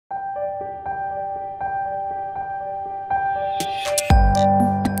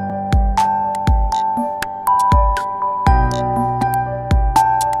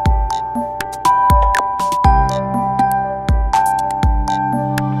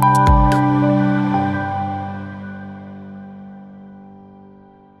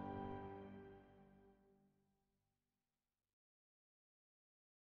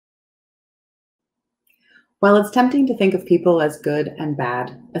While it's tempting to think of people as good and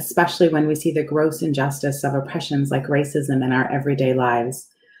bad, especially when we see the gross injustice of oppressions like racism in our everyday lives,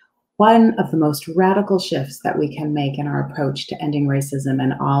 one of the most radical shifts that we can make in our approach to ending racism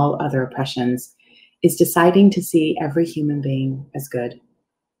and all other oppressions is deciding to see every human being as good.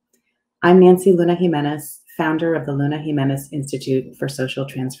 I'm Nancy Luna Jimenez, founder of the Luna Jimenez Institute for Social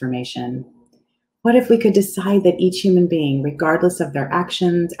Transformation. What if we could decide that each human being, regardless of their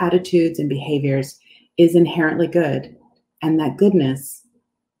actions, attitudes, and behaviors, is inherently good, and that goodness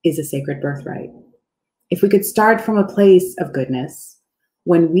is a sacred birthright? If we could start from a place of goodness,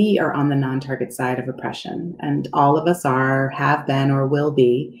 when we are on the non-target side of oppression, and all of us are, have been, or will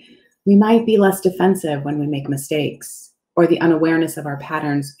be, we might be less defensive when we make mistakes, or the unawareness of our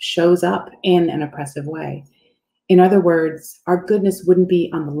patterns shows up in an oppressive way. In other words, our goodness wouldn't be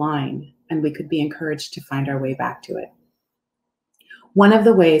on the line, and we could be encouraged to find our way back to it. One of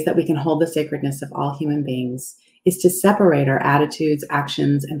the ways that we can hold the sacredness of all human beings is to separate our attitudes,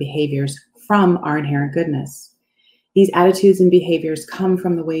 actions, and behaviors from our inherent goodness. These attitudes and behaviors come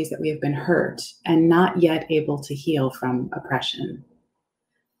from the ways that we have been hurt and not yet able to heal from oppression.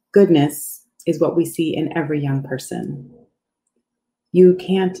 Goodness is what we see in every young person. You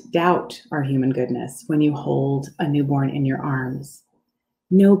can't doubt our human goodness when you hold a newborn in your arms.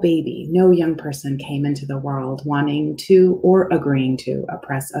 No baby, no young person came into the world wanting to or agreeing to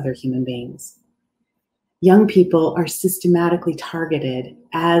oppress other human beings. Young people are systematically targeted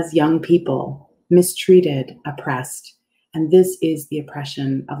as young people, mistreated, oppressed, and this is the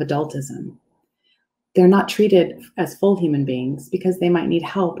oppression of adultism. They're not treated as full human beings because they might need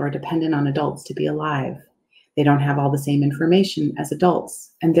help or are dependent on adults to be alive. They don't have all the same information as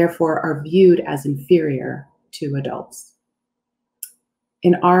adults and therefore are viewed as inferior to adults.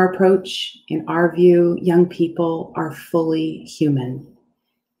 In our approach, in our view, young people are fully human.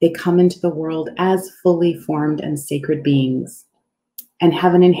 They come into the world as fully formed and sacred beings and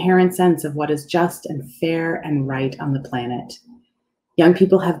have an inherent sense of what is just and fair and right on the planet. Young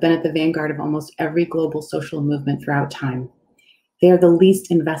people have been at the vanguard of almost every global social movement throughout time. They are the least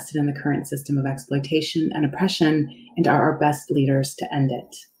invested in the current system of exploitation and oppression and are our best leaders to end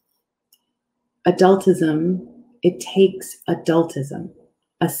it. Adultism, it takes adultism,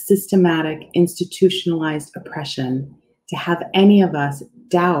 a systematic, institutionalized oppression, to have any of us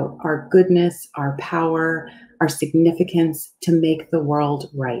doubt our goodness, our power, our significance to make the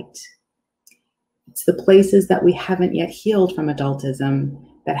world right. It's the places that we haven't yet healed from adultism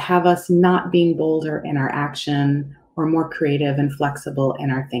that have us not being bolder in our action or more creative and flexible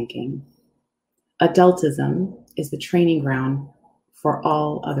in our thinking. Adultism is the training ground for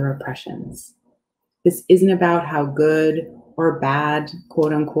all other oppressions. This isn't about how good or bad,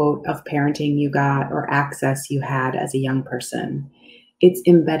 quote unquote, of parenting you got or access you had as a young person. It's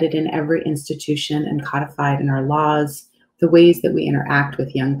embedded in every institution and codified in our laws, the ways that we interact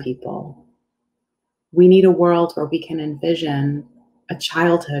with young people. We need a world where we can envision a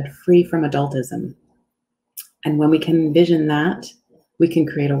childhood free from adultism. And when we can envision that, we can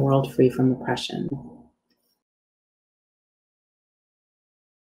create a world free from oppression.